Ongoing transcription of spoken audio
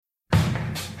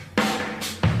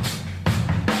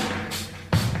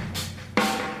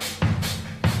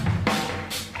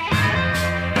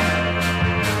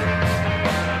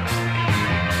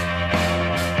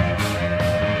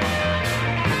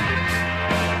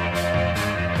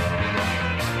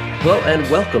Hello and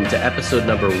welcome to episode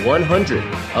number 100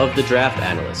 of The Draft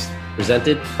Analyst,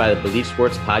 presented by the Believe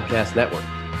Sports Podcast Network.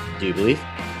 Do you believe?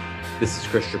 This is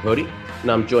Chris Tripodi,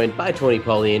 and I'm joined by Tony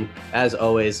Pauline, as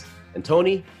always. And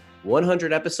Tony,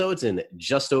 100 episodes in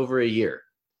just over a year.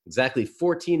 Exactly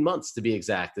 14 months to be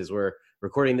exact, as we're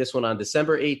recording this one on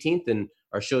December 18th, and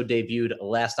our show debuted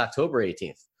last October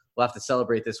 18th. We'll have to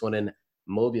celebrate this one in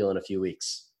Mobile in a few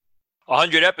weeks.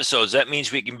 100 episodes, that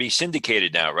means we can be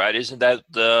syndicated now, right? Isn't that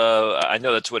I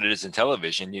know that's what it is in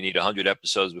television. You need 100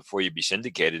 episodes before you be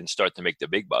syndicated and start to make the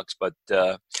big bucks. But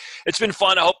it's been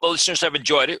fun. I hope the listeners have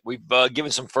enjoyed it. We've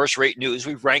given some first-rate news.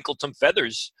 We've rankled some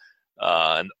feathers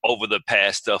over the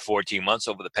past 14 months,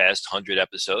 over the past 100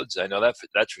 episodes. I know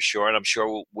that's for sure, and I'm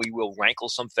sure we will rankle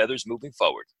some feathers moving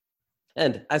forward.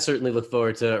 And I certainly look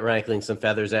forward to rankling some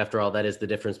feathers. After all, that is the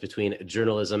difference between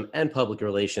journalism and public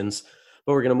relations.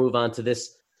 But we're going to move on to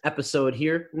this episode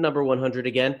here, number 100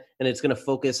 again, and it's going to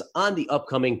focus on the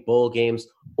upcoming bowl games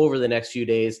over the next few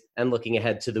days and looking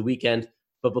ahead to the weekend.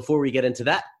 But before we get into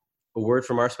that, a word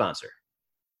from our sponsor.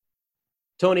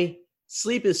 Tony,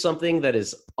 sleep is something that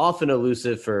is often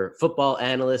elusive for football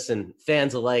analysts and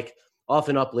fans alike,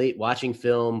 often up late watching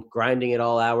film, grinding at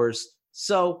all hours.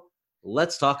 So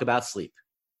let's talk about sleep.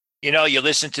 You know, you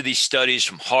listen to these studies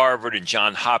from Harvard and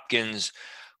Johns Hopkins.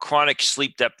 Chronic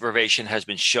sleep deprivation has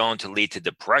been shown to lead to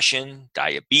depression,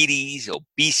 diabetes,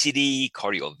 obesity,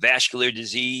 cardiovascular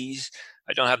disease.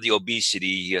 I don't have the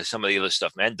obesity, some of the other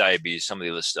stuff, and diabetes, some of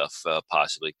the other stuff,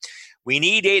 possibly. We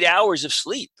need 8 hours of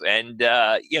sleep, and,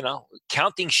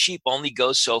 counting sheep only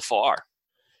goes so far.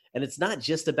 And it's not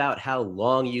just about how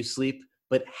long you sleep,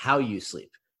 but how you sleep.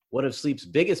 One of sleep's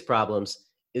biggest problems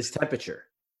is temperature.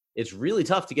 It's really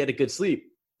tough to get a good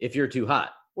sleep if you're too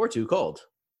hot or too cold.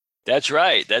 That's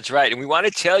right. And we want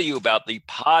to tell you about the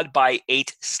Pod by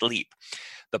 8 Sleep.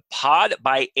 The Pod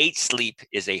by 8 Sleep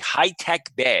is a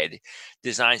high-tech bed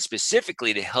designed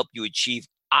specifically to help you achieve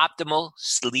optimal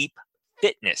sleep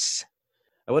fitness.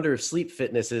 I wonder if sleep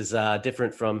fitness is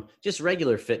different from just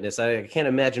regular fitness. I can't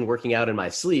imagine working out in my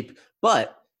sleep,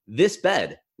 but this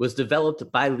bed was developed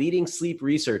by leading sleep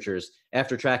researchers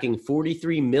after tracking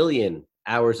 43 million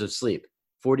hours of sleep.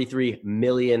 43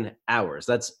 million hours.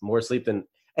 That's more sleep than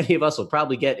any of us will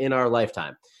probably get in our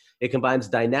lifetime. It combines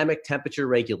dynamic temperature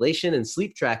regulation and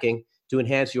sleep tracking to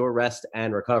enhance your rest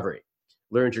and recovery.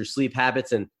 Learn your sleep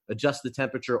habits and adjust the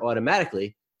temperature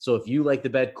automatically. So if you like the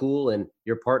bed cool and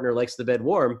your partner likes the bed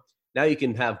warm, now you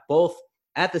can have both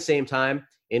at the same time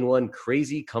in one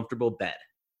crazy comfortable bed.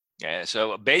 Yeah,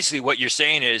 so basically what you're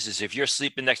saying is if you're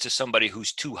sleeping next to somebody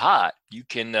who's too hot, you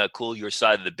can cool your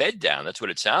side of the bed down. That's what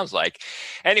it sounds like.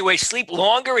 Anyway, sleep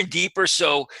longer and deeper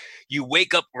so you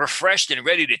wake up refreshed and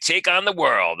ready to take on the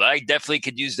world. I definitely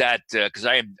could use that because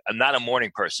I'm not a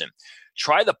morning person.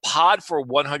 Try the Pod for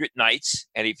 100 nights,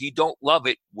 and if you don't love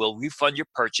it, we'll refund your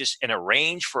purchase and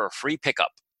arrange for a free pickup.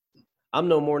 I'm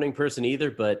no morning person either,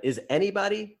 but is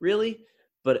anybody really?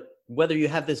 But whether you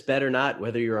have this bed or not,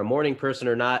 whether you're a morning person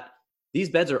or not, these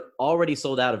beds are already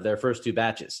sold out of their first 2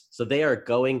 batches, so they are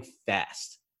going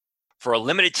fast. For a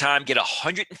limited time, get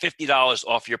 $150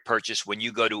 off your purchase when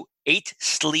you go to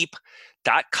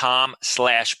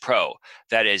 8sleep.com/pro.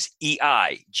 That is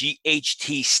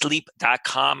EIGHT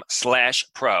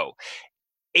sleep.com/pro.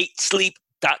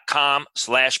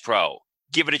 8sleep.com/pro.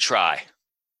 Give it a try.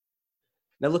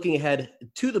 Now looking ahead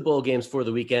to the bowl games for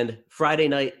the weekend, Friday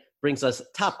night brings us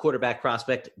top quarterback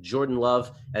prospect Jordan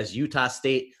Love as Utah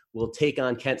State will take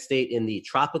on Kent State in the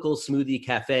Tropical Smoothie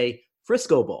Cafe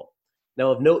Frisco Bowl. Now,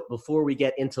 of note, before we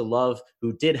get into Love,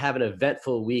 who did have an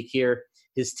eventful week here,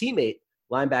 his teammate,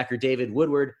 linebacker David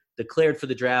Woodward, declared for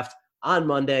the draft on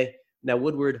Monday. Now,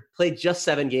 Woodward played just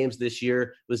 7 games this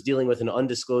year, was dealing with an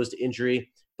undisclosed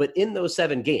injury, but in those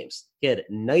 7 games, he had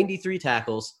 93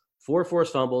 tackles, 4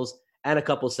 forced fumbles, and a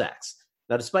couple sacks.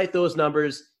 Now, despite those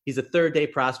numbers, he's a third-day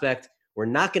prospect. We're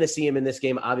not going to see him in this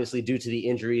game, obviously, due to the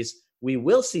injuries. We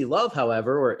will see Love,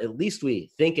 however, or at least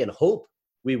we think and hope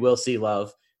we will see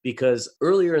Love, because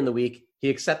earlier in the week, he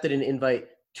accepted an invite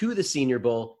to the Senior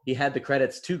Bowl. He had the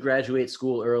credits to graduate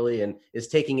school early and is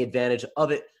taking advantage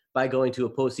of it by going to a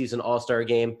postseason All-Star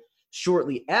game.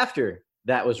 Shortly after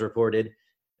that was reported,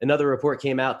 another report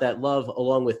came out that Love,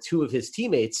 along with 2 of his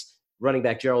teammates, running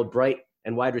back Gerald Bright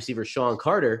and wide receiver Sean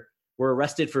Carter, were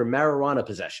arrested for marijuana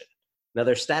possession. Now,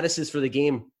 their statuses for the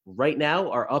game right now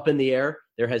are up in the air.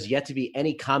 There has yet to be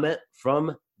any comment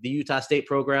from the Utah State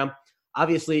program.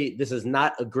 Obviously, this is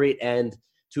not a great end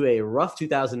to a rough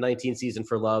 2019 season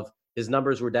for Love. His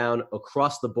numbers were down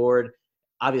across the board.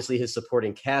 Obviously, his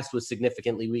supporting cast was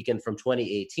significantly weakened from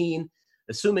 2018.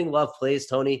 Assuming Love plays,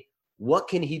 Tony, what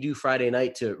can he do Friday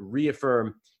night to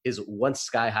reaffirm his once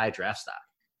sky-high draft stock?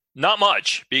 Not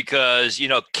much because,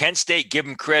 Kent State, give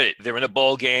them credit. They're in a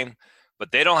bowl game,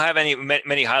 but they don't have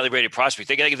many highly rated prospects.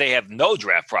 They have no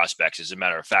draft prospects, as a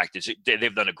matter of fact.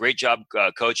 They've done a great job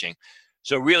coaching.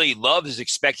 So really, Love is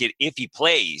expected, if he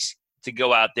plays, to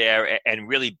go out there and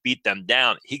really beat them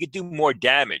down. He could do more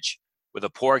damage with a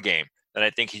poor game than I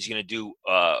think he's going to do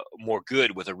more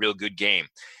good with a real good game.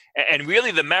 And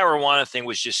really, the marijuana thing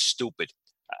was just stupid.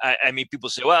 I mean, people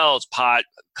say, well, it's pot,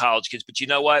 college kids. But you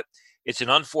know what? It's an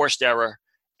unforced error,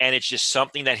 and it's just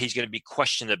something that he's going to be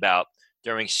questioned about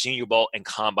during Senior Bowl and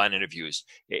combine interviews.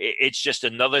 It's just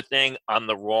another thing on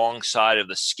the wrong side of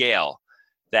the scale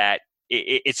that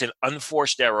it's an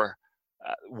unforced error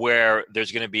where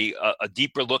there's going to be a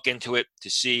deeper look into it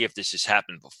to see if this has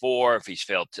happened before, if he's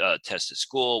failed tests at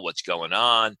school, what's going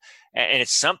on. And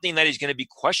it's something that he's going to be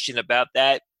questioned about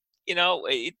that.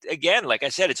 Again, like I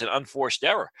said, it's an unforced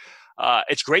error.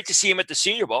 It's great to see him at the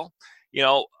Senior Bowl.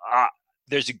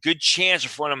 There's a good chance,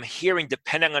 from what I'm hearing,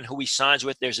 depending on who he signs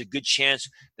with, there's a good chance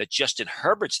that Justin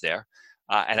Herbert's there.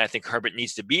 And I think Herbert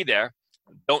needs to be there.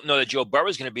 Don't know that Joe Burrow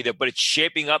is going to be there, but it's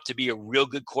shaping up to be a real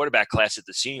good quarterback class at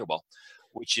the Senior Bowl,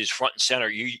 which is front and center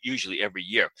usually every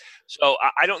year. So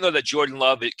I don't know that Jordan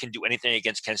Love can do anything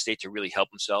against Kent State to really help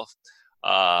himself.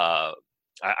 I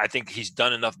think he's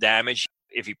done enough damage.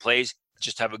 If he plays,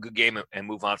 just have a good game and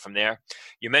move on from there.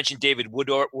 You mentioned David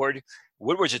Woodward.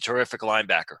 Woodward's a terrific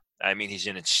linebacker. I mean, he's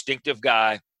an instinctive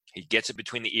guy. He gets it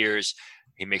between the ears.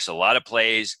 He makes a lot of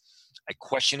plays. I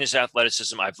question his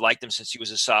athleticism. I've liked him since he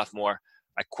was a sophomore.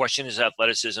 I question his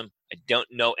athleticism. I don't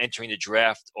know entering the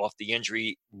draft off the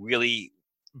injury really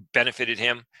benefited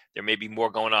him. There may be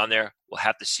more going on there. We'll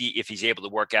have to see if he's able to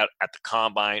work out at the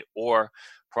combine or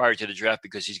prior to the draft,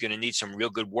 because he's going to need some real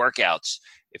good workouts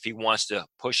if he wants to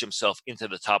push himself into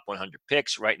the top 100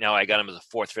 picks. Right now, I got him as a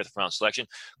 4th, 5th round selection.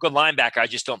 Good linebacker. I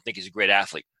just don't think he's a great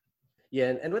athlete.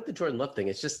 Yeah, and with the Jordan Love thing,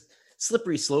 it's just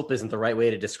slippery slope isn't the right way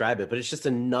to describe it, but it's just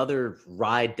another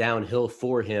ride downhill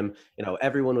for him.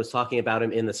 Everyone was talking about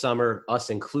him in the summer, us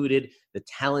included. The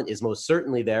talent is most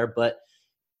certainly there, but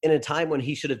in a time when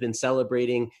he should have been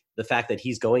celebrating the fact that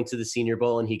he's going to the Senior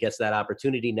Bowl and he gets that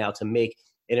opportunity now to make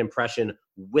an impression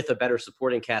with a better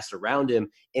supporting cast around him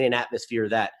in an atmosphere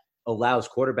that allows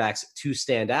quarterbacks to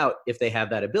stand out if they have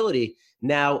that ability.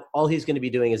 Now, all he's going to be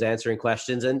doing is answering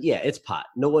questions. And yeah, it's pot.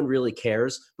 No one really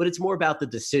cares, but it's more about the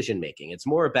decision making. It's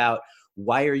more about,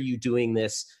 why are you doing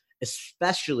this,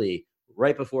 especially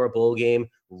right before a bowl game,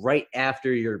 right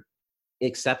after you're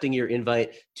accepting your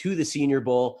invite to the Senior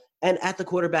Bowl. And at the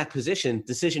quarterback position,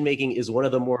 decision-making is one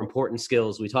of the more important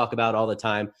skills we talk about all the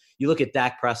time. You look at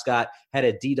Dak Prescott, had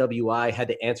a DWI, had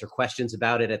to answer questions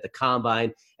about it at the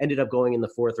combine, ended up going in the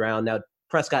 4th round. Now,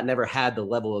 Prescott never had the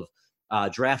level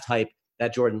of draft hype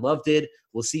that Jordan Love did.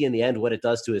 We'll see in the end what it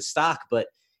does to his stock, but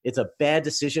it's a bad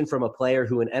decision from a player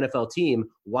who an NFL team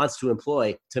wants to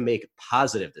employ to make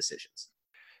positive decisions.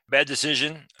 Bad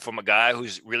decision from a guy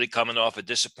who's really coming off a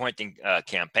disappointing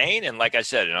campaign. And like I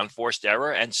said, an unforced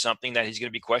error and something that he's going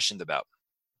to be questioned about.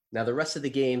 Now, the rest of the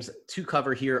games to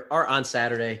cover here are on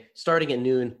Saturday, starting at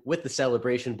noon with the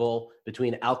Celebration Bowl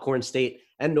between Alcorn State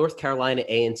and North Carolina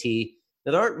A&T.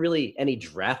 Now, there aren't really any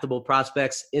draftable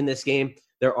prospects in this game.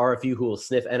 There are a few who will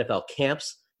sniff NFL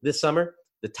camps this summer.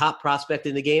 The top prospect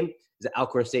in the game is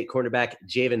Alcorn State cornerback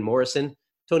Javen Morrison.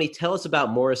 Tony, tell us about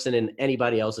Morrison and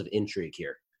anybody else of intrigue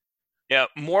here. Yeah,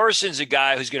 Morrison's a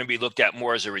guy who's going to be looked at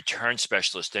more as a return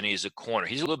specialist than he is a corner.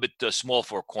 He's a little bit small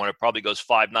for a corner, probably goes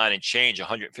 5'9" and change,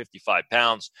 155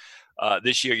 pounds.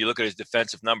 This year, you look at his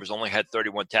defensive numbers, only had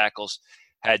 31 tackles,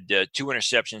 had 2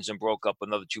 interceptions and broke up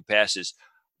another 2 passes.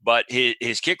 But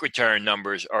his kick return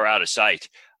numbers are out of sight,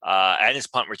 and his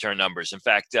punt return numbers. In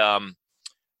fact,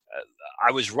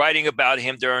 I was writing about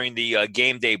him during the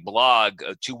Game Day blog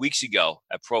 2 weeks ago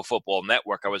at Pro Football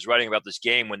Network. I was writing about this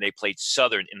game when they played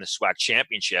Southern in the SWAC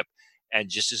championship. And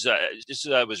just as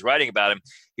I was writing about him,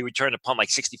 he returned a punt like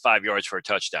 65 yards for a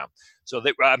touchdown.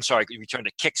 He returned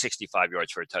a kick 65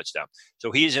 yards for a touchdown.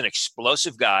 So he's an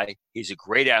explosive guy. He's a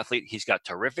great athlete. He's got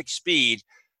terrific speed.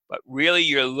 But really,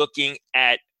 you're looking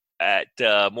at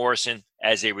Morrison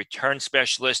as a return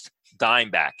specialist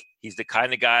dime back. He's the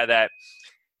kind of guy that,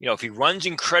 if he runs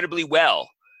incredibly well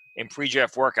in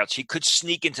pre-draft workouts, he could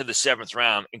sneak into the 7th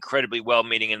round incredibly well,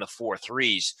 meaning in the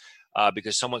 4.3s,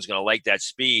 because someone's going to like that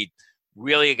speed.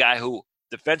 Really a guy who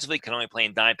defensively can only play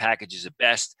in dime packages at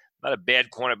best. Not a bad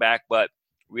cornerback, but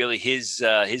really his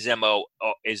MO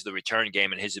is the return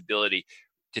game and his ability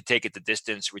to take it the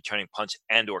distance, returning punts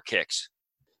and or kicks.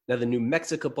 Now, the New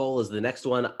Mexico Bowl is the next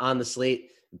one on the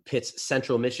slate. Pits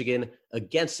Central Michigan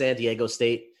against San Diego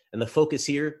State. And the focus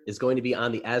here is going to be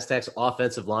on the Aztecs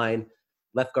offensive line.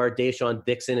 Left guard Deshaun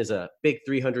Dixon is a big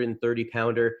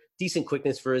 330-pounder, decent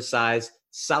quickness for his size,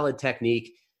 solid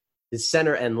technique. His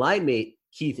center and line mate,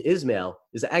 Keith Ismail,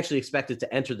 is actually expected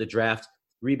to enter the draft,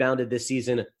 rebounded this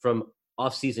season from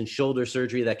off-season shoulder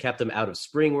surgery that kept him out of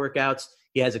spring workouts.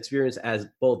 He has experience as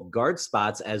both guard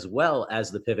spots as well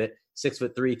as the pivot,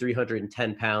 6'3",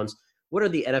 310 pounds. What are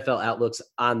the NFL outlooks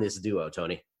on this duo,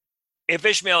 Tony? If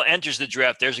Ishmael enters the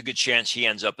draft, there's a good chance he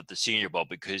ends up at the Senior Bowl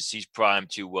because he's primed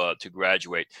to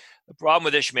graduate. The problem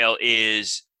with Ishmael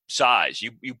is size.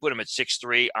 You put him at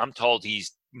 6'3". I'm told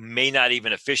he's may not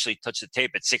even officially touch the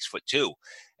tape at 6'2",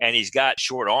 and he's got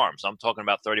short arms. I'm talking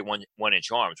about 31-inch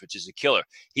arms, which is a killer.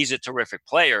 He's a terrific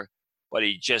player, but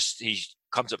he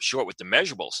comes up short with the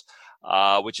measurables,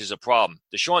 which is a problem.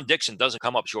 Deshaun Dixon doesn't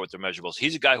come up short with the measurables.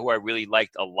 He's a guy who I really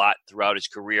liked a lot throughout his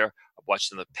career. I've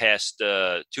watched him the past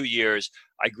 2 years.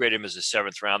 I grade him as a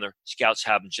 7th rounder. Scouts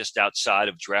have him just outside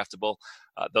of draftable.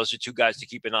 Those are 2 guys to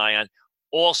keep an eye on.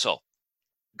 Also,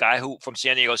 guy who from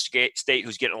San Diego State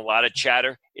who's getting a lot of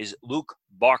chatter is Luke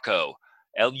Barco,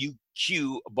 Luq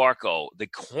Barco, the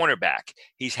cornerback.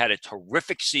 He's had a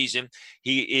terrific season.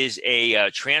 He is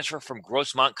a transfer from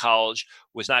Grossmont College,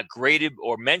 was not graded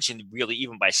or mentioned really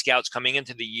even by scouts coming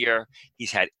into the year.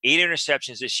 He's had 8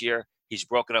 interceptions this year. He's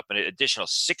broken up an additional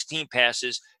 16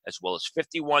 passes as well as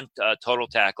 51 total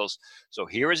tackles. So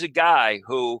here is a guy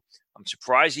who I'm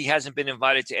surprised he hasn't been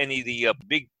invited to any of the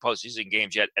big postseason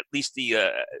games yet, at least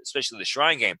especially the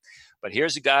Shrine game. But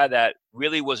here's a guy that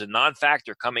really was a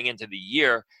non-factor coming into the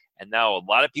year, and now a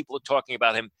lot of people are talking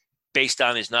about him based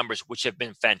on his numbers, which have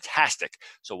been fantastic.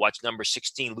 So watch number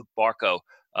 16, Luke Barco,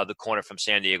 the corner from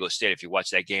San Diego State, if you watch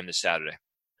that game this Saturday.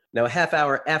 Now, a half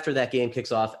hour after that game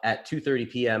kicks off at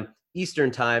 2:30 p.m.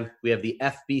 Eastern time, we have the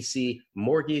FBC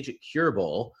Mortgage Cure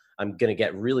Bowl. I'm going to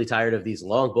get really tired of these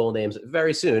long bowl names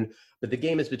very soon, but the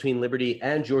game is between Liberty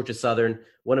and Georgia Southern.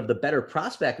 One of the better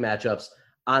prospect matchups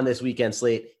on this weekend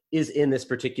slate is in this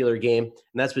particular game, and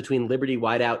that's between Liberty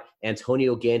wideout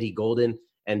Antonio Gandy Golden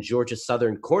and Georgia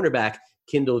Southern cornerback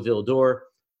Kindle Vildor.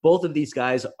 Both of these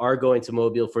guys are going to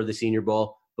Mobile for the Senior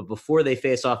Bowl, but before they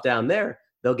face off down there,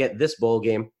 they'll get this bowl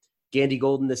game. Gandy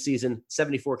Golden this season,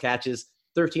 74 catches,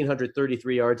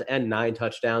 1,333 yards, and 9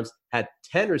 touchdowns, had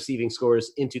 10 receiving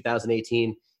scores in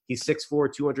 2018. He's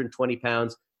 6'4", 220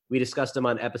 pounds. We discussed him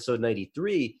on episode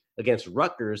 93 against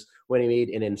Rutgers when he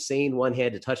made an insane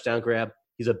one-handed touchdown grab.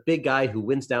 He's a big guy who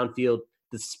wins downfield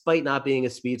despite not being a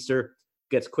speedster,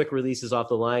 gets quick releases off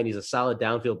the line. He's a solid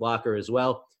downfield blocker as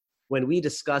well. When we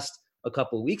discussed a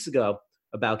couple of weeks ago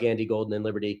about Gandy Golden and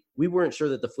Liberty, we weren't sure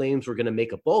that the Flames were going to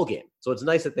make a bowl game. So it's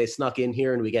nice that they snuck in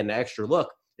here and we get an extra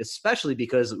look, especially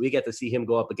because we get to see him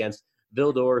go up against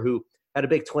Vildor, who had a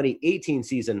big 2018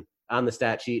 season on the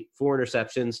stat sheet, 4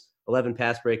 interceptions, 11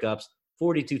 pass breakups,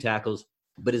 42 tackles,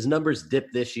 but his numbers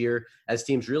dipped this year as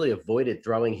teams really avoided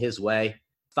throwing his way.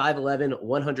 5'11",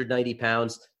 190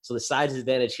 pounds. So the size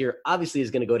advantage here obviously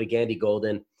is going to go to Gandy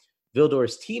Golden.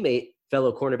 Vildor's teammate,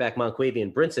 fellow cornerback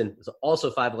Monquavian Brinson, was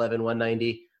also 5'11",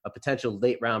 190, a potential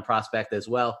late-round prospect as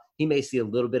well. He may see a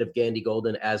little bit of Gandy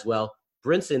Golden as well.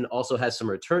 Brinson also has some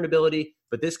return ability,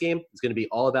 but this game is going to be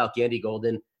all about Gandy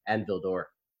Golden and Vildor.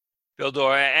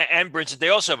 Vildor and Brinson, they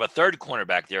also have a third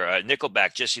cornerback there,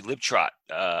 nickelback Jesse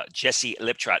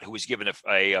Liptrot, who was given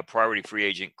a priority free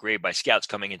agent grade by scouts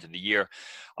coming into the year.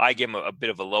 I give him a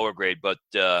bit of a lower grade, but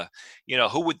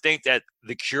who would think that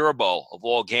the Cure Bowl of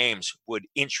all games would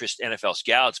interest NFL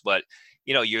scouts? But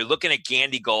you're looking at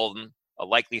Gandy Golden, a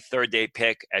likely third-day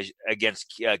pick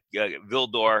against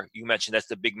Vildor. You mentioned that's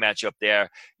the big matchup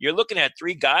there. You're looking at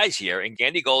 3 guys here, in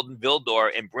Gandy Golden, Vildor,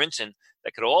 and Brinson,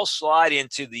 that could all slide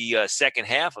into the second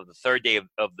half of the third day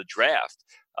of the draft,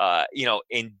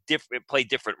 play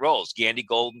different roles. Gandy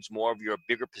Golden's more of your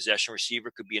bigger possession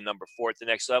receiver, could be a number 4 at the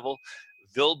next level.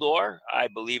 Vildor, I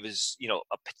believe, is,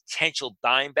 a potential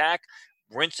dime back.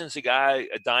 Brinson's a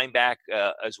dime back,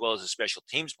 as well as a special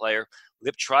teams player.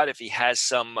 Liptrot, if he has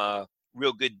some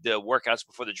real good workouts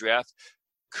before the draft,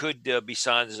 could be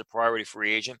signed as a priority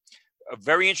free agent. A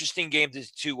very interesting game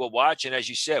to watch. And as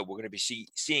you said, we're going to be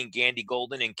seeing Gandy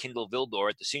Golden and Kindle Vildor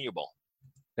at the Senior Bowl.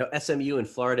 Now, SMU and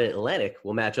Florida Atlantic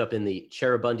will match up in the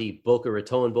Cheribundi Boca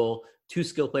Raton Bowl. 2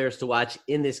 skill players to watch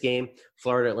in this game: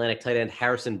 Florida Atlantic tight end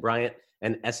Harrison Bryant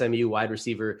and SMU wide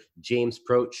receiver James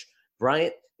Proch.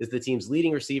 Bryant is the team's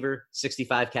leading receiver,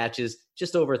 65 catches,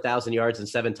 just over 1,000 yards and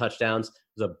 7 touchdowns.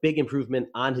 It was a big improvement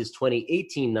on his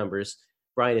 2018 numbers.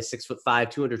 Bryant is 6'5",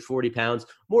 240 pounds,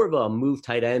 more of a move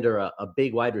tight end or a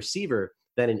big wide receiver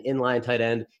than an inline tight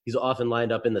end. He's often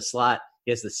lined up in the slot.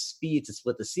 He has the speed to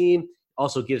split the seam,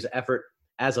 also gives effort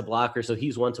as a blocker, so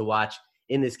he's one to watch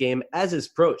in this game, as is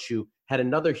Proch, who had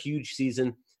another huge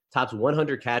season, topped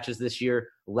 100 catches this year,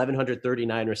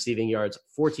 1,139 receiving yards,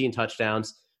 14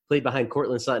 touchdowns, played behind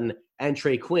Cortland Sutton and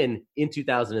Trey Quinn in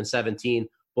 2017,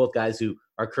 both guys who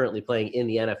are currently playing in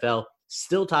the NFL.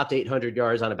 Still topped 800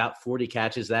 yards on about 40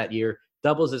 catches that year,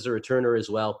 doubles as a returner as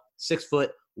well, 6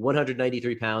 foot,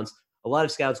 193 pounds. A lot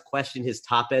of scouts question his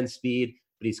top-end speed,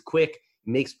 but he's quick,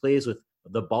 makes plays with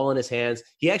the ball in his hands.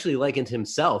 He actually likened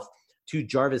himself to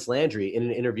Jarvis Landry in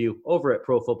an interview over at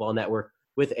Pro Football Network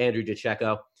with Andrew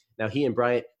DiCecco. Now, he and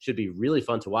Bryant should be really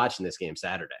fun to watch in this game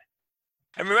Saturday.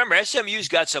 And remember, SMU's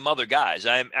got some other guys.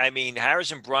 I mean,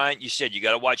 Harrison Bryant, you said you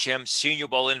got to watch him. Senior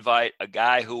Bowl invite, a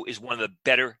guy who is one of the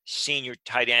better senior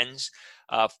tight ends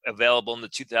available in the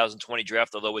 2020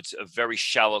 draft, although it's a very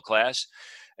shallow class.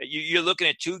 You're looking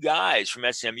at two guys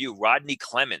from SMU, Rodney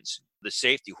Clemens, the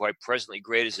safety, who I presently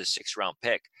grade as a 6th-round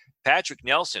pick. Patrick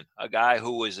Nelson, a guy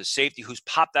who was a safety who's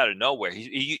popped out of nowhere.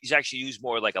 He's actually used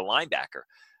more like a linebacker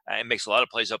and makes a lot of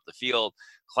plays up the field.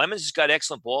 Clemens has got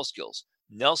excellent ball skills.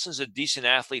 Nelson's a decent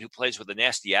athlete who plays with a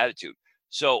nasty attitude.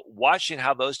 So watching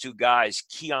how those two guys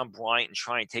key on Bryant and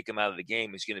try and take him out of the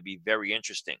game is going to be very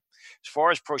interesting. As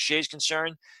far as Proche is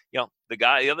concerned, the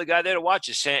other guy there to watch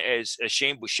is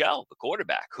Shane Buechele, the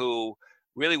quarterback, who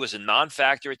really was a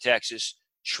non-factor at Texas,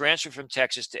 transferred from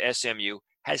Texas to SMU,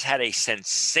 has had a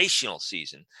sensational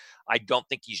season. I don't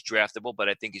think he's draftable, but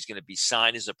I think he's going to be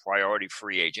signed as a priority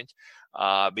free agent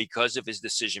because of his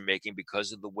decision-making,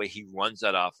 because of the way he runs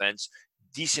that offense.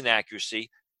 Decent accuracy,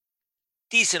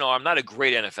 decent arm, not a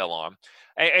great NFL arm.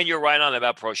 And you're right on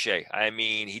about Proche. I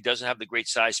mean, he doesn't have the great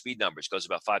size speed numbers. Goes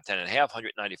about 5'10 and a half,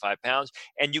 195 pounds.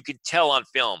 And you can tell on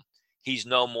film, he's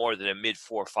no more than a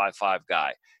mid-4.55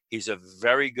 guy. He's a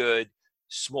very good,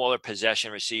 smaller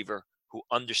possession receiver who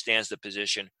understands the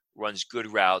position, runs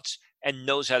good routes, and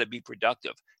knows how to be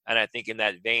productive. And I think in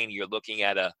that vein, you're looking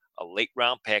at a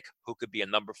late-round pick who could be a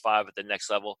number 5 at the next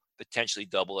level, potentially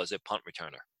double as a punt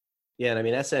returner. Yeah, and I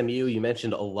mean, SMU, you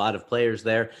mentioned a lot of players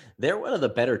there. They're one of the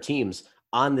better teams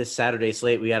on this Saturday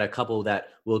slate. We had a couple that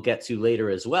we'll get to later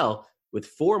as well with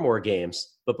 4 more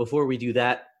games. But before we do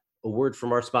that, a word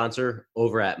from our sponsor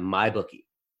over at MyBookie.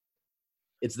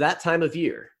 It's that time of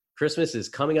year. Christmas is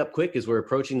coming up quick as we're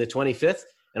approaching the 25th,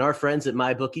 and our friends at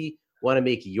MyBookie want to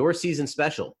make your season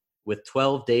special with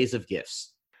 12 days of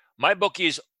gifts. MyBookie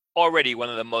is already one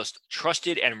of the most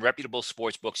trusted and reputable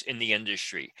sports books in the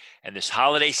industry. And this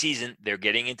holiday season, they're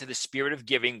getting into the spirit of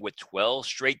giving with 12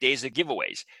 straight days of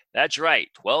giveaways. That's right,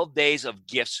 12 days of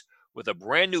gifts with a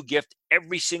brand new gift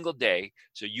every single day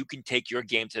so you can take your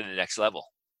game to the next level.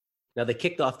 Now, they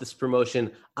kicked off this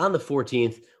promotion on the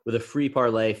 14th with a free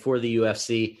parlay for the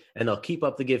UFC, and they'll keep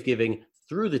up the gift giving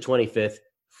through the 25th.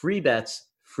 Free bets,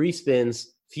 free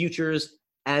spins, futures,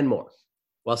 and more.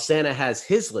 While Santa has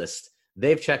his list,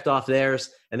 they've checked off theirs,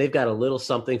 and they've got a little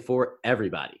something for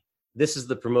everybody. This is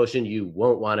the promotion you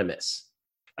won't want to miss.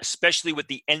 Especially with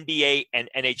the NBA and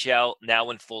NHL now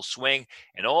in full swing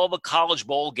and all the college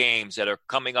bowl games that are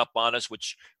coming up on us,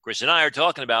 which Chris and I are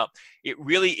talking about. It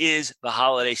really is the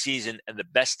holiday season and the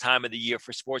best time of the year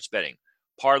for sports betting.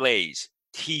 Parlays,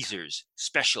 teasers,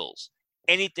 specials,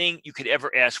 anything you could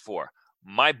ever ask for.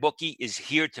 MyBookie is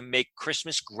here to make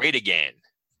Christmas great again.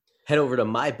 Head over to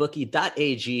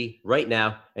mybookie.ag right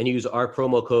now and use our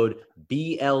promo code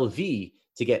BLV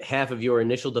to get half of your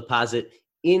initial deposit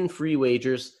in free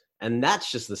wagers, and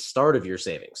that's just the start of your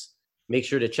savings. Make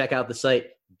sure to check out the site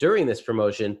during this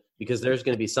promotion because there's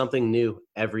going to be something new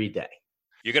every day.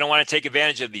 You're going to want to take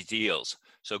advantage of these deals.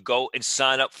 So go and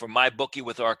sign up for MyBookie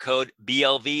with our code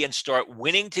BLV and start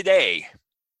winning today.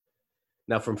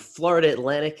 Now, from Florida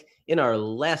Atlantic, in our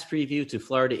last preview to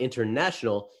Florida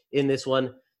International, in this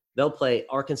one, they'll play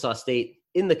Arkansas State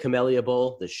in the Camellia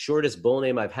Bowl, the shortest bowl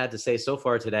name I've had to say so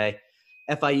far today.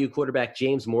 FIU quarterback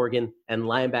James Morgan and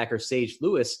linebacker Sage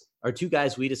Lewis are two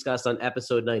guys we discussed on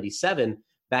episode 97,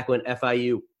 back when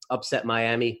FIU upset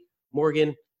Miami.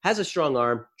 Morgan has a strong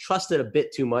arm, trusted a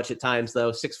bit too much at times,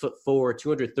 though. 6'4",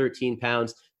 213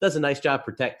 pounds, does a nice job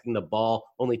protecting the ball,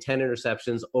 only 10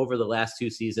 interceptions over the last 2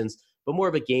 seasons, but more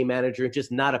of a game manager,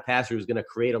 just not a passer who's going to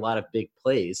create a lot of big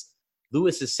plays.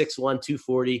 Lewis is 6'1",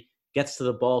 240, gets to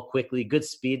the ball quickly, good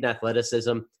speed and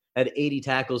athleticism, had 80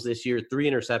 tackles this year, 3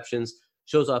 interceptions,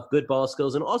 shows off good ball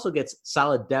skills, and also gets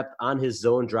solid depth on his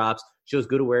zone drops, shows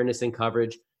good awareness and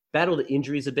coverage. Battled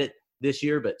injuries a bit this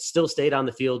year, but still stayed on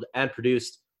the field and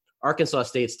produced. Arkansas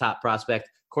State's top prospect,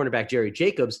 cornerback Jerry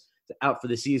Jacobs, out for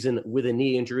the season with a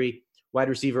knee injury. Wide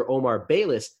receiver Omar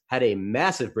Bayless had a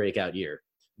massive breakout year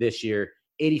this year.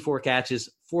 84 catches,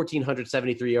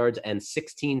 1,473 yards, and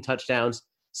 16 touchdowns.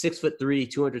 6'3",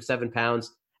 207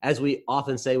 pounds. As we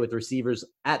often say with receivers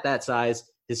at that size,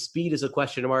 his speed is a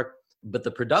question mark, but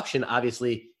the production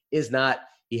obviously is not.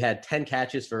 He had 10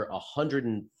 catches for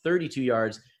 132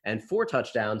 yards and 4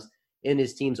 touchdowns in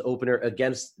his team's opener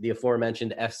against the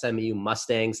aforementioned SMU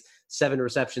Mustangs, 7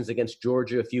 receptions against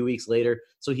Georgia a few weeks later.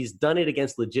 So he's done it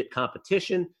against legit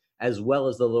competition as well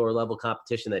as the lower level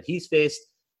competition that he's faced.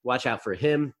 Watch out for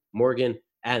him, Morgan,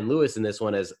 and Lewis in this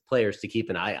one as players to keep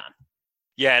an eye on.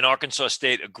 Yeah, and Arkansas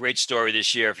State, a great story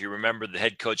this year. If you remember, the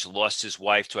head coach lost his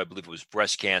wife to, I believe it was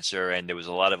breast cancer, and there was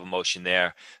a lot of emotion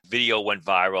there. Video went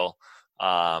viral.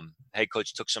 Head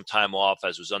coach took some time off,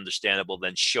 as was understandable,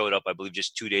 then showed up, I believe,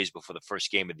 just 2 days before the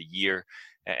first game of the year,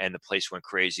 and the place went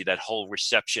crazy. That whole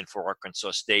reception for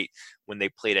Arkansas State when they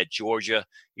played at Georgia,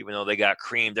 even though they got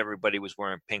creamed, everybody was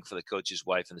wearing pink for the coach's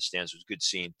wife in the stands. It was a good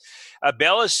scene.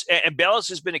 Bellis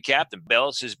has been a captain.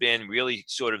 Bellis has been really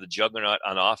sort of the juggernaut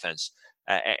on offense.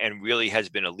 And really has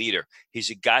been a leader. He's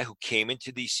a guy who came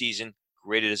into the season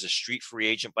graded as a street free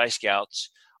agent by scouts.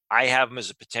 I have him as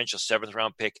a potential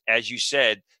 7th-round pick. As you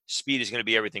said, speed is going to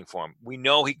be everything for him. We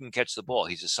know he can catch the ball.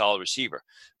 He's a solid receiver,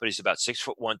 but he's about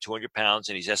 6'1", 200 pounds,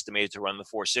 and he's estimated to run the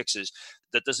 4.6s.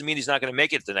 That doesn't mean he's not going to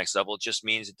make it to the next level. It just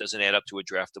means it doesn't add up to a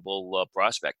draftable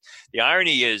prospect. The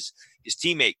irony is his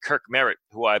teammate, Kirk Merritt,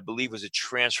 who I believe was a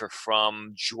transfer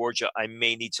from Georgia. I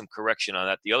may need some correction on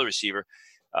that. The other receiver,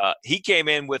 he came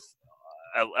in with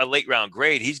a late round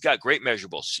grade. He's got great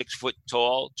measurables, 6 foot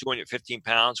tall, 215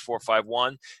 pounds,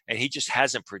 4.51, and he just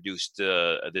hasn't produced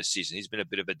this season. He's been a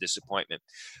bit of a disappointment.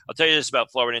 I'll tell you this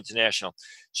about Florida International.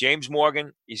 James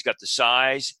Morgan, he's got the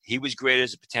size. He was graded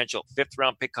as a potential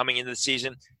 5th-round pick coming into the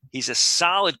season. He's a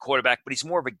solid quarterback, but he's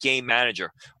more of a game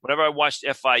manager. Whenever I watched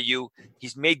FIU,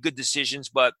 he's made good decisions,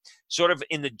 but sort of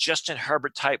in the Justin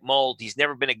Herbert type mold. He's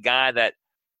never been a guy that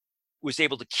was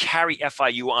able to carry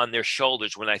FIU on their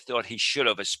shoulders when I thought he should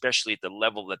have, especially at the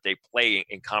level that they play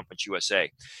in Conference USA.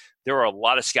 There are a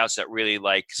lot of scouts that really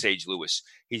like Sage Lewis.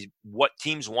 He's what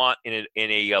teams want in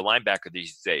a linebacker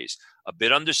these days. A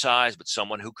bit undersized, but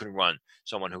someone who can run,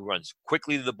 someone who runs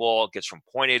quickly to the ball, gets from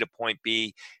point A to point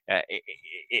B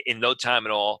in no time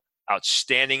at all,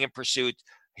 outstanding in pursuit.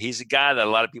 He's a guy that a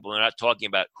lot of people are not talking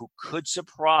about who could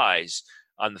surprise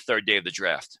on the 3rd day of the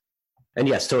draft. And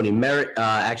yes, Tony Merritt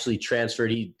actually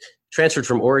transferred. He transferred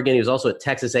from Oregon. He was also at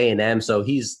Texas A&M. So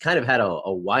he's kind of had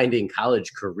a winding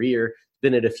college career,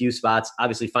 been at a few spots,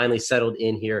 obviously finally settled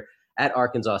in here at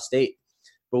Arkansas State.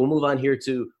 But we'll move on here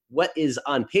to what is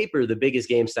on paper the biggest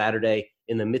game Saturday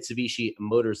in the Mitsubishi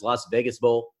Motors Las Vegas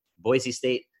Bowl. Boise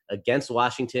State against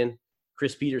Washington.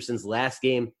 Chris Peterson's last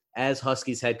game as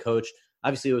Huskies head coach.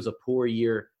 Obviously, it was a poor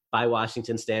year by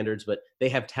Washington standards, but they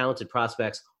have talented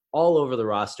prospects all over the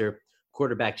roster.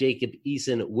 Quarterback Jacob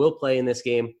Eason will play in this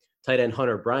game. Tight end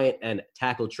Hunter Bryant and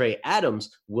tackle Trey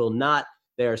Adams will not.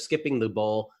 They are skipping the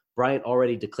bowl. Bryant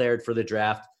already declared for the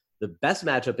draft. The best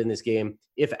matchup in this game,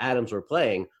 if Adams were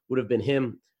playing, would have been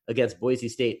him against Boise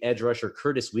State edge rusher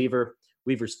Curtis Weaver.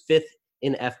 Weaver's 5th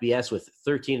in FBS with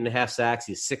 13.5 sacks.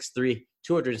 He's 6'3",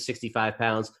 265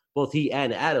 pounds. Both he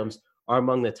and Adams are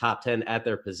among the top 10 at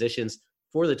their positions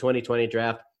for the 2020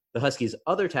 draft. The Huskies'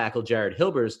 other tackle, Jared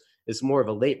Hilbers, is more of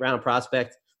a late-round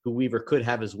prospect who Weaver could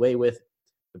have his way with.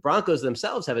 The Broncos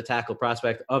themselves have a tackle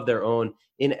prospect of their own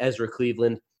in Ezra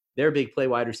Cleveland. Their big play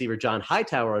wide receiver, John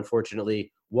Hightower,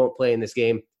 unfortunately, won't play in this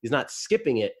game. He's not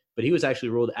skipping it, but he was actually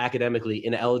ruled academically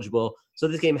ineligible. So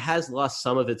this game has lost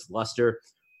some of its luster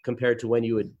compared to when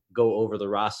you would go over the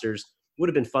rosters. Would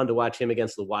have been fun to watch him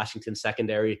against the Washington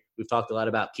secondary. We've talked a lot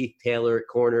about Keith Taylor at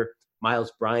corner,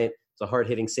 Miles Bryant. It's a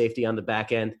hard-hitting safety on the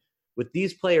back end. With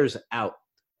these players out,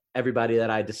 everybody that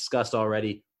I discussed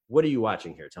already, what are you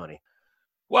watching here, Tony?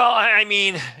 Well, I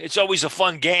mean, it's always a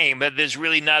fun game, but there's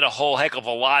really not a whole heck of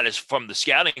a lot as from the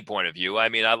scouting point of view. I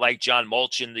mean, I like John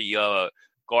Molchin, the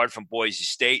guard from Boise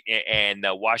State, and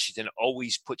Washington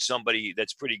always put somebody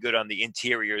that's pretty good on the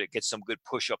interior that gets some good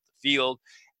push up the field.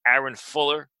 Aaron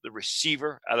Fuller, the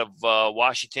receiver out of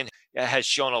Washington, has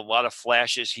shown a lot of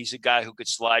flashes. He's a guy who could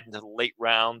slide into the late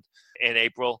round in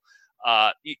April.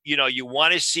 You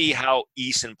want to see how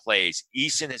Eason plays.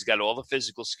 Eason has got all the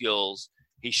physical skills.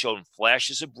 He's shown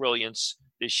flashes of brilliance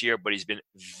this year, but he's been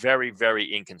very, very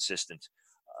inconsistent.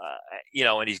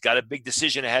 And he's got a big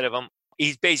decision ahead of him.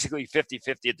 He's basically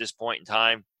 50-50 at this point in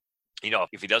time.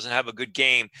 If he doesn't have a good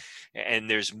game and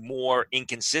there's more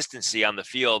inconsistency on the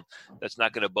field, that's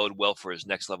not going to bode well for his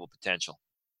next level potential.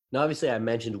 Now, obviously, I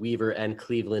mentioned Weaver and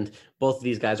Cleveland. Both of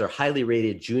these guys are highly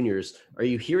rated juniors. Are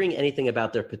you hearing anything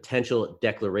about their potential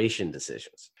declaration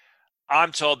decisions?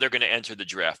 I'm told they're going to enter the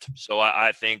draft. So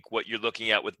I think what you're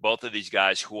looking at with both of these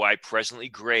guys, who I presently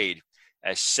grade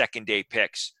as second-day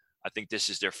picks. I think this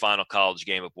is their final college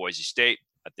game at Boise State.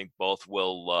 I think both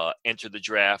will enter the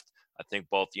draft. I think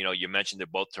both, you mentioned they're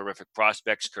both terrific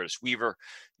prospects. Curtis Weaver,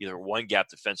 either one gap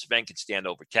defensive end, can stand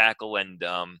over tackle and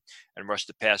rush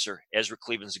the passer. Ezra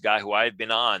Cleveland's a guy who I've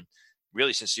been on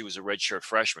really since he was a redshirt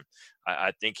freshman.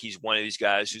 I think he's one of these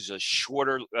guys who's a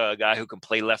shorter guy who can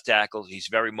play left tackle. He's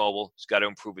very mobile. He's got to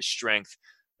improve his strength.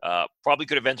 Probably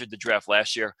could have entered the draft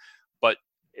last year, but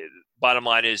bottom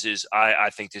line is I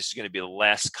think this is going to be the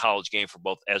last college game for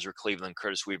both Ezra Cleveland and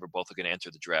Curtis Weaver. Both are going to enter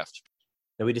the draft.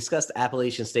 Now, we discussed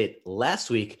Appalachian State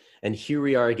last week, and here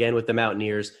we are again with the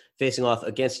Mountaineers facing off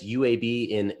against UAB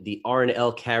in the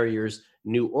R&L Carriers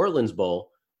New Orleans Bowl.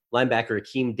 Linebacker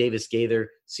Akeem Davis-Gaither,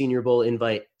 Senior Bowl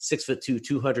invite, 6'2",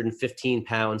 215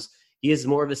 pounds. He is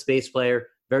more of a space player,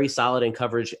 very solid in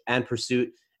coverage and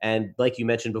pursuit. And like you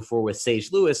mentioned before with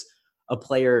Sage Lewis, a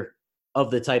player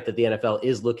of the type that the NFL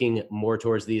is looking more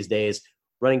towards these days.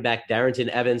 Running back Darrington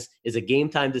Evans is a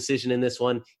game-time decision in this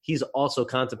one. He's also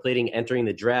contemplating entering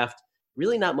the draft.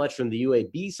 Really not much from the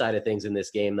UAB side of things in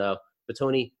this game, though. But,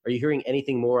 Tony, are you hearing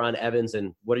anything more on Evans,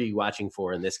 and what are you watching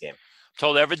for in this game?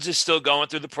 Told Evans is still going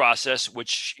through the process,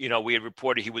 which, we had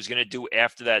reported he was going to do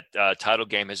after that title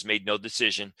game, has made no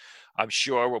decision. I'm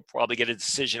sure we'll probably get a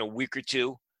decision a week or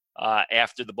two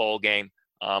after the bowl game,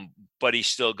 but he's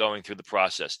still going through the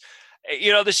process.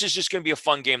 This is just going to be a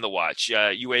fun game to watch.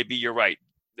 UAB, you're right.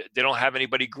 They don't have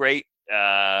anybody great,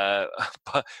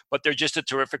 but they're just a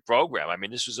terrific program. I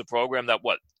mean, this was a program that,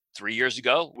 3 years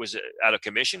ago was out of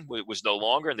commission, was no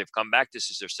longer, and they've come back. This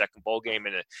is their second bowl game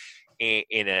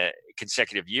in a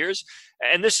consecutive years.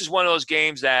 And this is one of those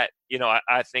games that,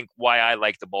 I think why I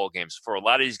like the bowl games. For a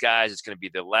lot of these guys, it's going to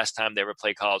be the last time they ever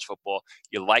play college football.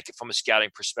 You like it from a scouting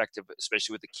perspective,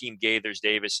 especially with Akeem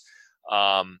Davis.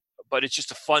 But it's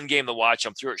just a fun game to watch.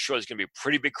 I'm sure there's going to be a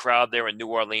pretty big crowd there in New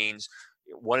Orleans.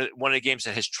 One of the games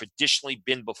that has traditionally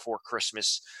been before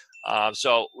Christmas.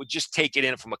 So we'll just take it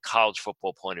in from a college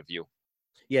football point of view.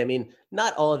 Yeah, I mean,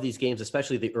 not all of these games,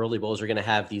 especially the early bowls, are going to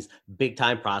have these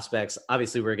big-time prospects.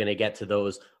 Obviously, we're going to get to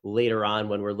those later on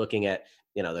when we're looking at,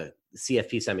 the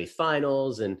CFP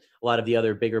semifinals and a lot of the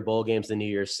other bigger bowl games, the New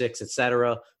Year's Six, et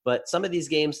cetera. But some of these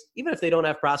games, even if they don't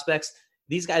have prospects,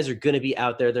 these guys are going to be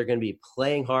out there. They're going to be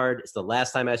playing hard. It's the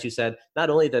last time, as you said, not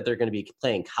only that they're going to be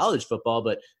playing college football,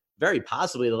 but very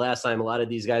possibly the last time a lot of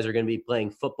these guys are going to be playing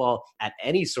football at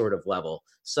any sort of level.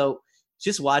 So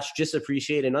just watch, just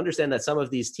appreciate, and understand that some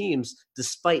of these teams,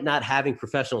 despite not having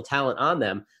professional talent on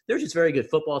them, they're just very good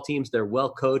football teams. They're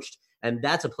well coached, and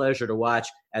that's a pleasure to watch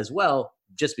as well,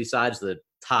 just besides the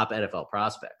top NFL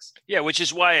prospects. Yeah, which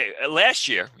is why last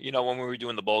year, when we were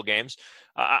doing the bowl games,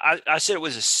 I said it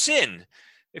was a sin.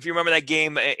 If you remember that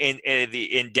game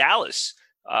in Dallas,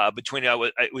 between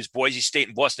it was Boise State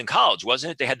and Boston College,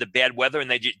 wasn't it? They had the bad weather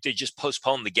and they just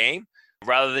postponed the game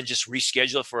rather than just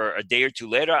reschedule it for a day or two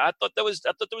later. I thought that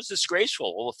was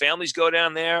disgraceful. Well, the families go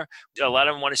down there. A lot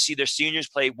of them want to see their seniors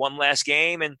play one last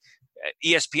game, and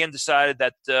ESPN decided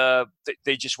that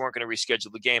they just weren't going to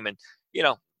reschedule the game. And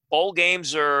bowl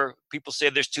games people say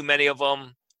there's too many of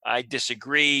them. I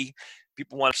disagree.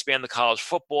 People want to expand the college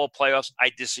football playoffs.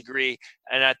 I disagree.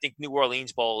 And I think New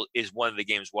Orleans Bowl is one of the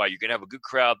games why you're going to have a good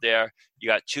crowd there. You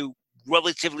got two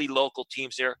relatively local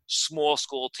teams there, small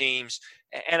school teams.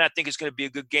 And I think it's going to be a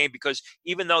good game because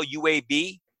even though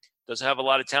UAB doesn't have a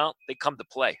lot of talent, they come to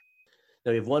play.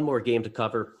 Now we have one more game to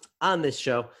cover on this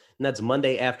show, and that's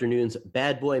Monday afternoon's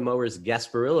Bad Boy Mowers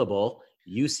Gasparilla Bowl,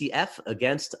 UCF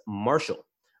against Marshall.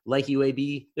 Like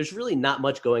UAB, there's really not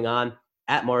much going on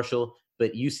at Marshall,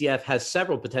 but UCF has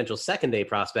several potential second-day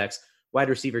prospects. Wide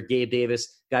receiver Gabe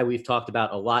Davis, guy we've talked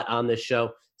about a lot on this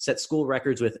show, set school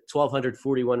records with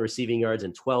 1,241 receiving yards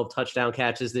and 12 touchdown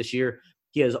catches this year.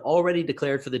 He has already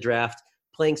declared for the draft.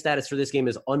 Playing status for this game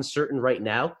is uncertain right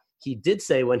now. He did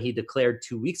say when he declared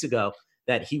 2 weeks ago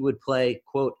that he would play,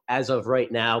 quote, as of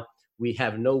right now. We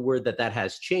have no word that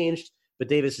has changed, but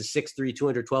Davis is 6'3",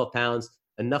 212 pounds,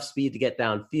 enough speed to get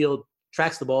downfield,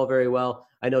 tracks the ball very well.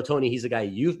 I know, Tony, he's a guy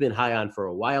you've been high on for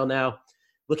a while now.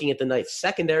 Looking at the Knights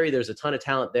secondary, there's a ton of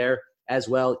talent there as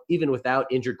well, even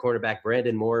without injured cornerback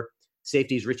Brandon Moore.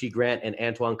 Safeties Richie Grant and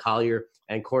Antoine Collier,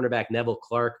 and cornerback Neville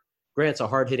Clark. Grant's a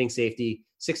hard-hitting safety,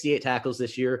 68 tackles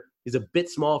this year. He's a bit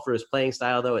small for his playing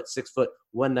style, though, at 6 foot,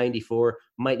 194.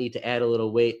 Might need to add a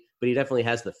little weight, but he definitely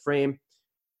has the frame.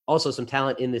 Also, some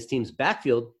talent in this team's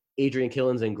backfield. Adrian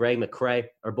Killens and Greg McCrae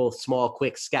are both small,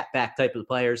 quick, scat-back type of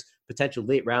players, potential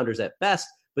late-rounders at best,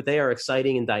 but they are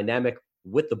exciting and dynamic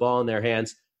with the ball in their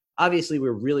hands. Obviously,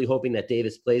 we're really hoping that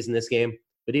Davis plays in this game,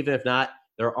 but even if not,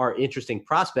 there are interesting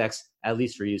prospects, at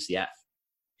least for UCF.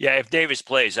 Yeah, if Davis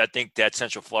plays, I think that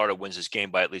Central Florida wins this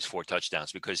game by at least 4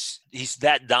 touchdowns because he's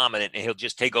that dominant and he'll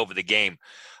just take over the game.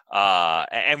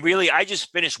 And really, I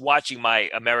just finished watching my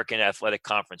American Athletic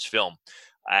Conference film.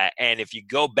 And if you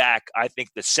go back, I think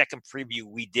the second preview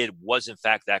we did was, in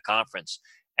fact, that conference.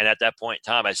 And at that point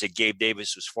in time, I said Gabe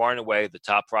Davis was far and away the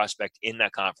top prospect in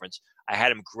that conference. I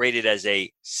had him graded as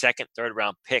a second, third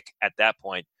round pick at that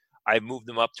point. I moved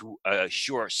him up to a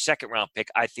sure second-round pick.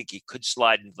 I think he could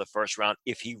slide into the first round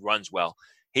if he runs well.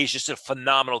 He's just a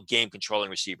phenomenal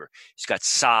game-controlling receiver. He's got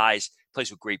size,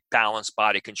 plays with great balance,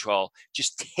 body control,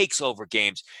 just takes over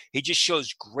games. He just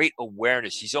shows great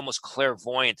awareness. He's almost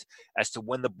clairvoyant as to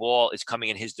when the ball is coming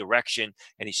in his direction,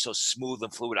 and he's so smooth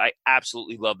and fluid. I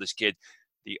absolutely love this kid.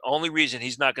 The only reason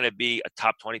he's not going to be a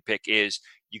top 20 pick is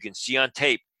you can see on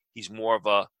tape he's more of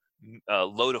a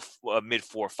low to mid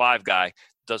 4.5 guy.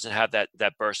 Doesn't have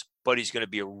that burst, but he's going to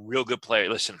be a real good player.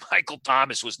 Listen, Michael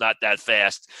Thomas was not that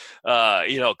fast,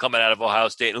 coming out of Ohio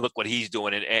State, and look what he's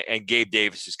doing. And Gabe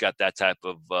Davis has got that type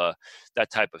of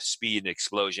speed and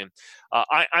explosion.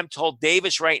 I'm told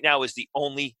Davis right now is the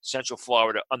only Central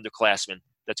Florida underclassman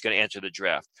that's going to enter the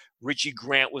draft. Richie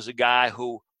Grant was a guy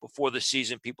who, before the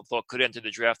season, people thought could enter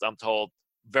the draft. I'm told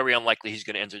very unlikely he's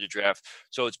going to enter the draft.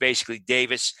 So it's basically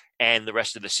Davis and the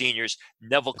rest of the seniors.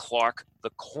 Neville Clark,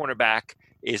 the cornerback,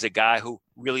 is a guy who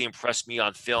really impressed me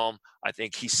on film. I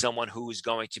think he's someone who is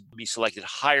going to be selected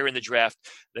higher in the draft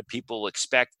than people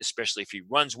expect, especially if he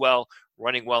runs well.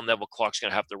 Running well, Neville Clark's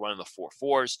going to have to run in the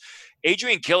 4.4s.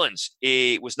 Adrian Killins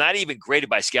was not even graded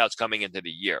by scouts coming into the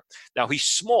year. Now, he's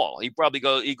small. He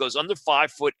goes under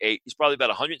 5'8". He's probably about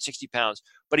 160 pounds,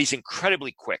 but he's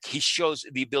incredibly quick. He shows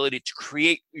the ability to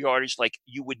create yardage like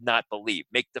you would not believe,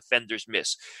 make defenders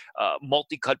miss.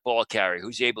 Multi-cut ball carrier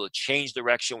who's able to change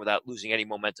direction without losing any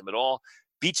momentum at all,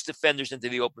 beats defenders into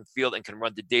the open field and can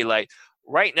run to daylight.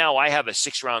 Right now, I have a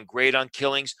 6th-round grade on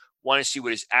Killins. Want to see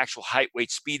what his actual height,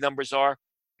 weight, speed numbers are.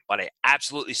 But I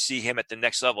absolutely see him at the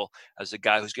next level as a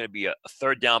guy who's going to be a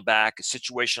third down back, a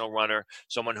situational runner,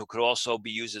 someone who could also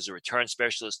be used as a return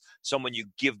specialist, someone you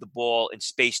give the ball in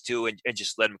space to and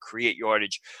just let him create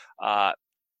yardage.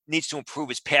 Needs to improve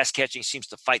his pass catching, seems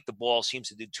to fight the ball, seems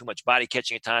to do too much body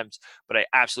catching at times. But I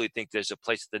absolutely think there's a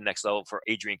place at the next level for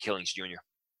Adrian Killins Jr.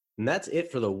 And that's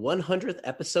it for the 100th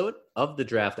episode of The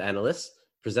Draft Analysts,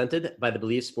 presented by the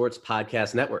Believe Sports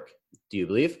Podcast Network. Do you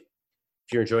believe?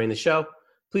 If you're enjoying the show,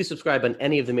 please subscribe on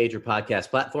any of the major podcast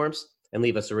platforms and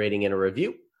leave us a rating and a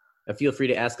review. And feel free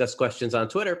to ask us questions on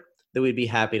Twitter that we'd be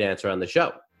happy to answer on the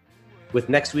show. With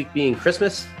next week being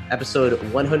Christmas, episode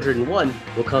 101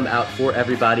 will come out for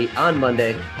everybody on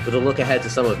Monday with a look ahead to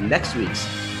some of next week's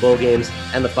bowl games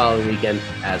and the following weekend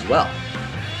as well.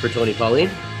 For Tony Pauline,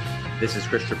 this is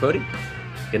Chris Tripodi.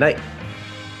 Good night.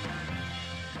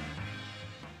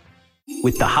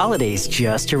 With the holidays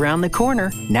just around the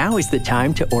corner, now is the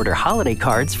time to order holiday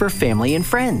cards for family and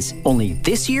friends. Only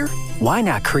this year, why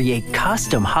not create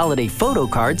custom holiday photo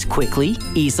cards quickly,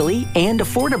 easily, and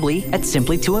affordably at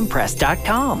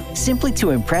simplytoimpress.com.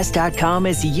 Simplytoimpress.com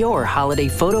is your holiday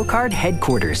photo card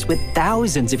headquarters with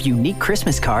thousands of unique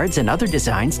Christmas cards and other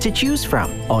designs to choose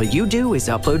from. All you do is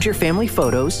upload your family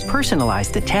photos,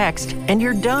 personalize the text, and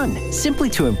you're done.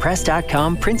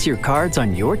 Simplytoimpress.com prints your cards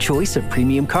on your choice of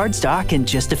premium cardstock in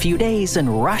just a few days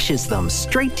and rushes them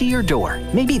straight to your door.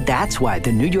 Maybe that's why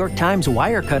the New York Times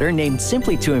Wirecutter named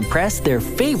Simply to Impress their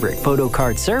favorite photo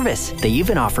card service. They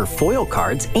even offer foil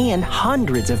cards and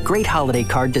hundreds of great holiday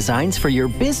card designs for your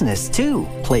business, too.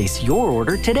 Place your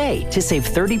order today to save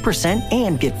 30%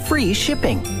 and get free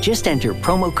shipping. Just enter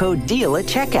promo code DEAL at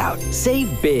checkout.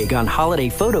 Save big on holiday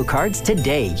photo cards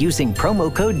today using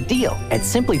promo code DEAL at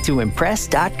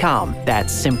simplytoimpress.com.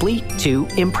 That's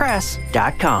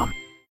simplytoimpress.com.